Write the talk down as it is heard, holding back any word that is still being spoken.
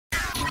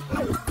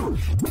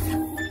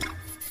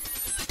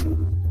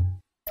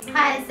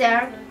Hi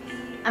there,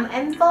 I'm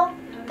Info.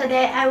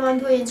 Today I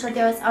want to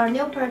introduce our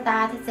new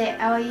product, the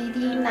LED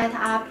Light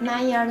Up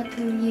Lanyard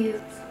to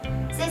you.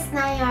 This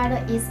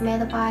lanyard is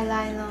made by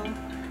nylon,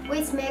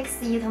 which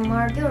makes it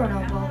more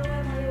durable.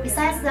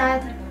 Besides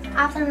that,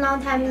 after a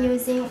long time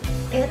using,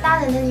 it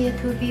doesn't need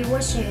to be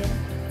washed.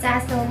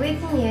 Just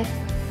wiping it,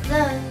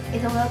 then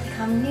it will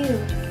become new.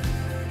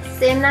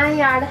 The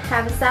lanyard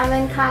have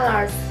 7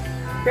 colors: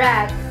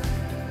 red,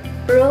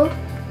 blue,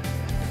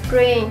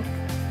 green,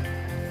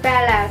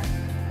 violet,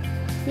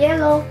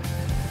 yellow,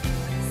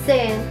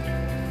 thin,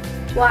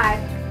 white,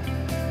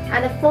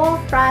 and 4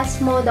 flash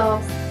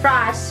models: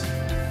 flash,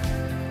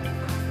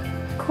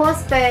 cool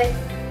speed,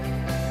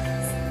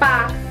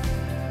 spark,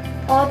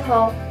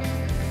 auto.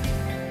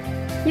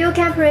 You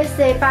can press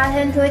the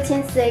button to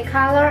change the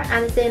color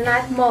and the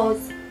light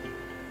modes.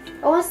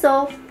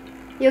 Also,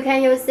 you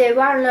can use the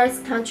wireless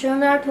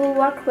controller to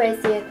work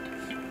with it.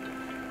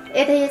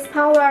 It is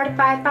powered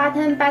by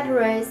button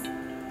batteries,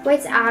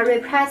 which are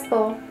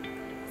replaceable.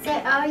 The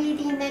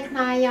LED lit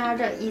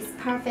lanyard is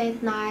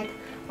perfect night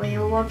when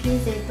you walk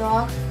in the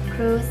dog,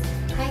 cruise,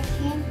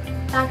 hiking,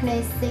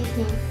 darkness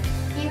sitting,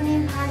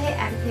 evening party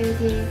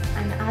activity,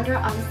 and other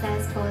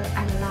outside sports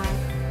at night.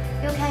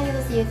 You can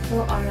use it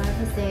to alert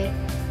the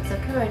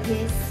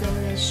security so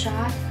they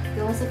shut.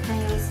 You also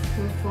can use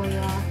it for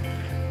your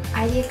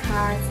ID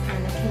cards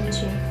and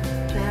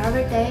keychains,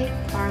 wherever day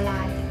or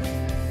night.